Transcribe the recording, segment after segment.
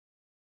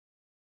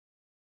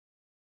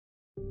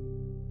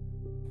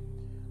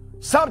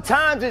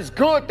Sometimes it's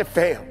good to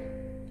fail.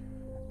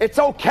 It's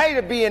okay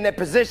to be in a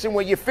position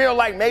where you feel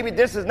like maybe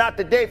this is not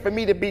the day for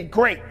me to be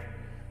great.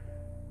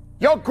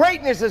 Your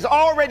greatness is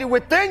already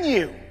within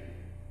you.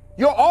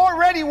 You're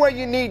already where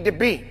you need to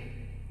be.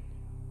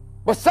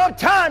 But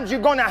sometimes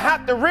you're going to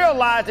have to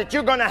realize that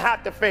you're going to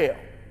have to fail.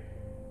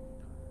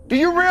 Do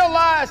you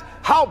realize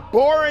how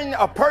boring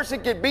a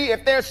person can be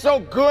if they're so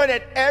good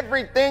at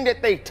everything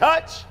that they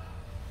touch?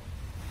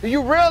 Do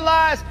you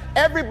realize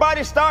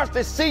everybody starts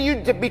to see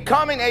you to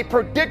becoming a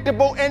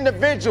predictable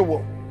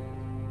individual?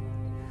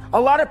 A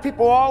lot of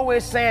people are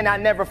always saying, I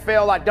never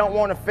fail, I don't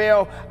want to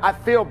fail, I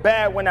feel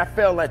bad when I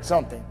fail at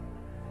something.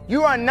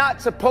 You are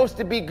not supposed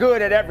to be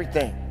good at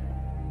everything.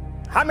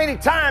 How many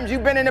times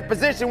you've been in a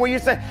position where you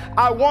say,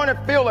 I want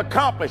to feel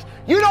accomplished?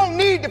 You don't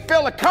need to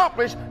feel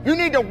accomplished. You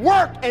need to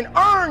work and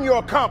earn your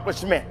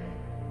accomplishment.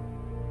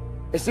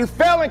 If you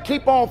fail and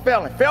keep on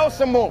failing, fail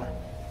some more.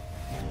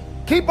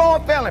 Keep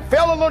on failing,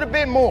 fail a little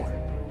bit more.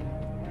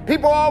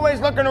 People are always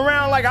looking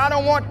around like, I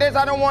don't want this,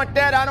 I don't want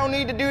that, I don't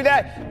need to do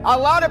that. A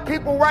lot of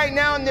people right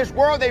now in this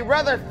world, they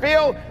rather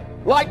feel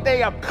like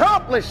they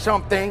accomplished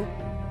something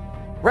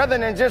rather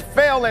than just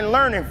fail and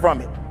learning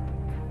from it.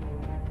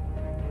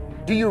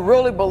 Do you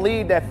really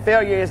believe that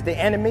failure is the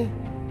enemy?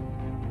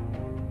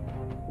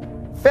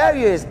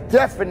 Failure is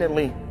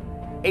definitely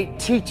a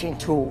teaching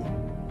tool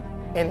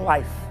in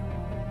life.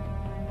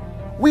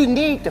 We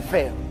need to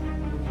fail.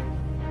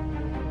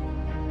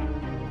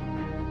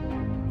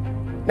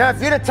 Now,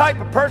 if you're the type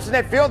of person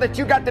that feels that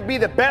you got to be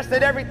the best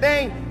at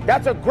everything,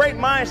 that's a great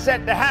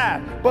mindset to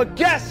have. But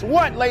guess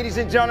what, ladies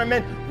and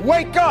gentlemen?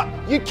 Wake up.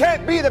 You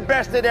can't be the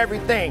best at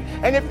everything.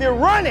 And if you're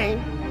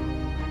running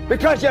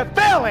because you're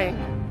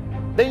failing,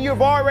 then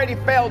you've already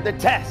failed the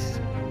test.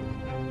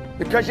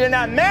 Because you're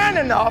not man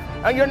enough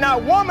and you're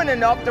not woman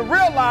enough to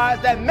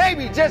realize that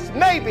maybe, just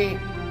maybe,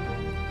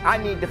 I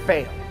need to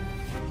fail.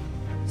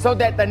 So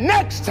that the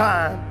next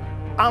time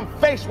I'm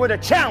faced with a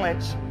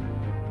challenge,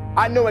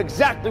 I know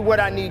exactly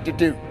what I need to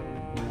do.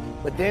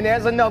 But then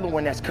there's another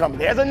one that's coming.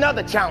 There's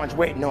another challenge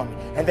waiting on me.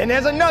 And then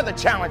there's another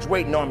challenge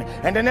waiting on me.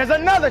 And then there's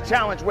another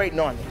challenge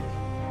waiting on me.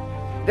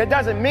 That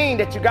doesn't mean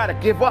that you got to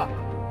give up.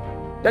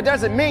 That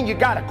doesn't mean you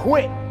got to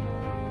quit.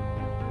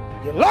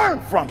 You learn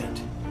from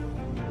it.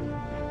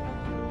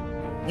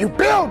 You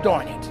build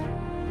on it.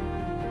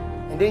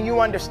 And then you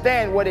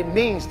understand what it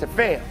means to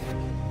fail.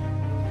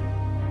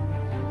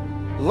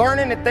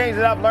 Learning the things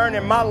that I've learned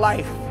in my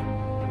life,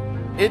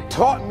 it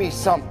taught me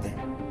something.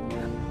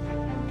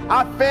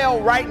 I fail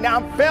right now.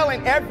 I'm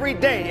failing every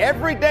day.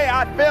 Every day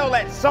I fail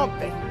at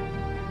something.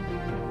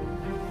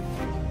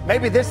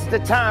 Maybe this is the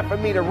time for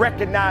me to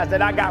recognize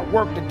that I got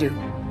work to do.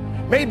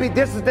 Maybe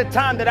this is the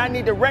time that I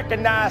need to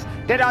recognize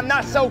that I'm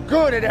not so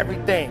good at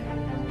everything.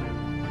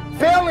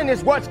 Failing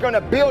is what's going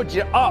to build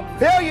you up.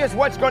 Failure is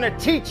what's going to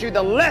teach you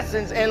the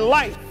lessons in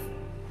life.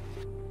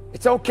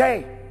 It's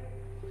okay.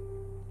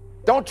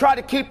 Don't try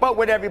to keep up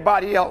with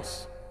everybody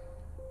else.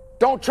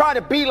 Don't try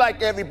to be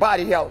like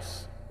everybody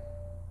else.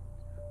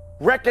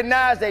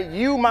 Recognize that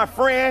you, my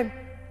friend,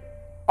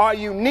 are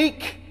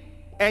unique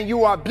and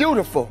you are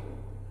beautiful.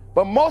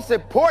 But most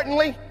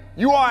importantly,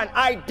 you are an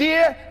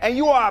idea and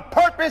you are a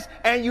purpose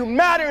and you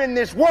matter in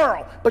this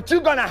world. But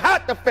you're going to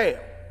have to fail.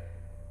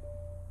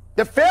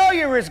 The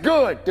failure is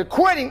good. The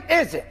quitting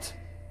isn't.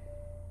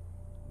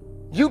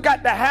 You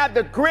got to have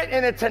the grit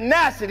and the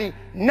tenacity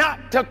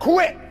not to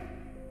quit.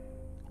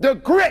 The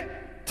grit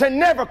to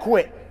never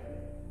quit.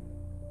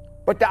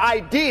 But the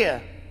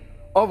idea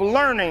of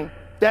learning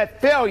that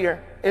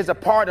failure is a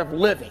part of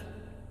living.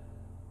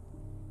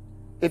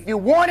 If you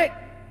want it,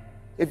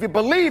 if you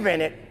believe in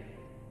it,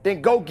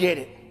 then go get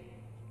it.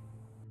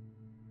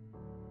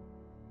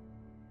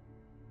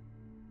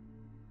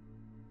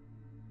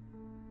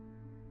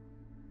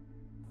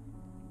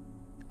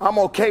 I'm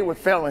okay with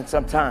failing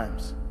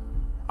sometimes.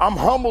 I'm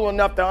humble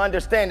enough to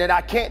understand that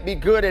I can't be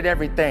good at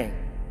everything.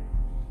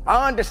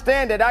 I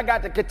understand that I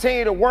got to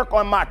continue to work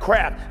on my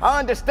craft. I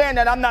understand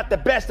that I'm not the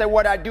best at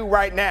what I do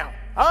right now.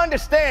 I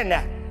understand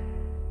that.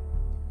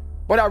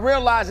 But I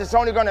realize it's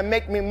only going to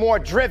make me more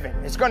driven.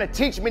 It's going to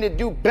teach me to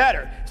do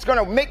better. It's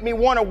going to make me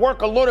want to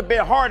work a little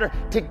bit harder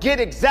to get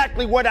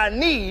exactly what I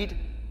need.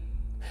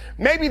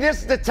 Maybe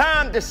this is the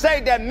time to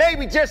say that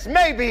maybe, just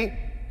maybe,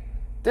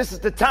 this is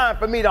the time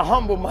for me to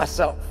humble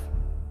myself.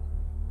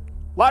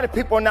 A lot of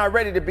people are not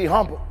ready to be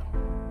humbled.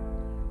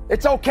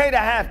 It's okay to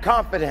have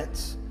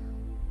confidence.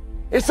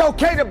 It's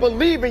okay to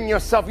believe in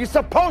yourself. You're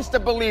supposed to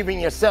believe in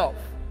yourself.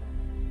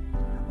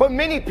 But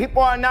many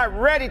people are not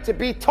ready to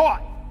be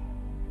taught.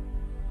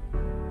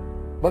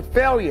 But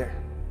failure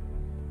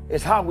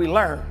is how we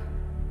learn.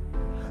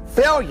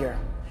 Failure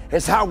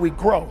is how we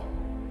grow.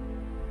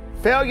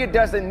 Failure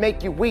doesn't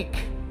make you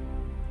weak.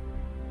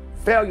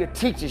 Failure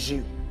teaches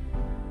you.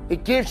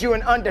 It gives you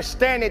an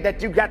understanding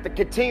that you got to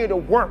continue to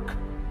work.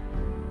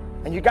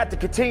 And you got to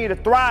continue to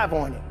thrive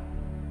on it.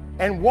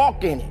 And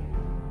walk in it.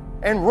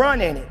 And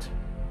run in it.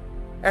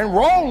 And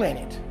roll in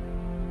it.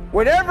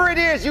 Whatever it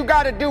is you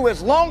got to do,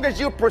 as long as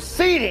you're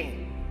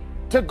proceeding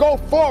to go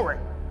forward,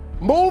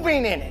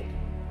 moving in it,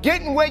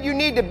 getting where you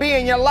need to be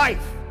in your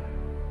life,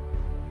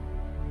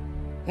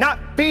 not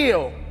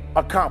feel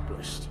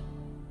accomplished.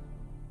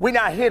 We're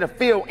not here to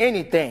feel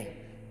anything.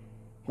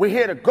 We're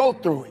here to go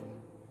through it.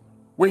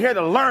 We're here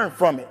to learn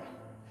from it.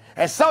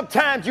 And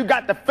sometimes you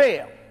got to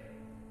fail.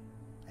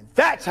 And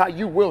that's how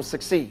you will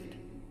succeed.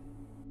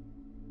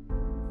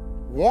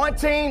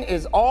 Wanting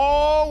is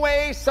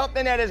always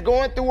something that is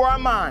going through our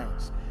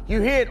minds.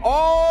 You hear it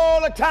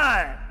all the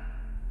time.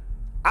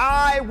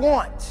 I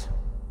want.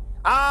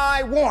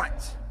 I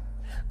want.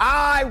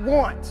 I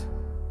want.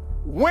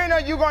 When are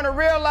you going to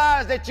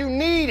realize that you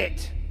need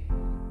it?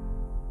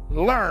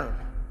 Learn,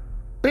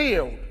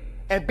 build,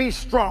 and be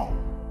strong.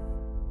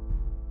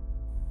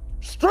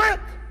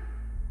 Strength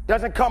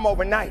doesn't come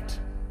overnight.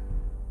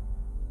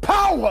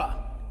 Power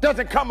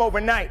doesn't come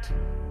overnight.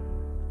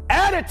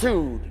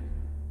 Attitude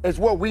is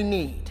what we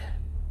need.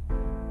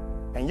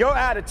 And your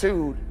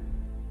attitude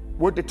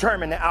will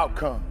determine the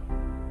outcome.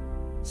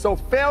 So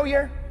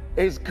failure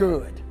is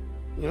good.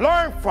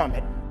 Learn from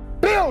it,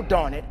 build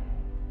on it.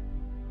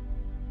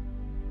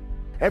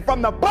 And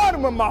from the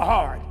bottom of my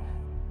heart,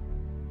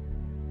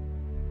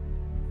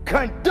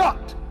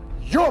 conduct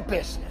your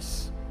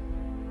business.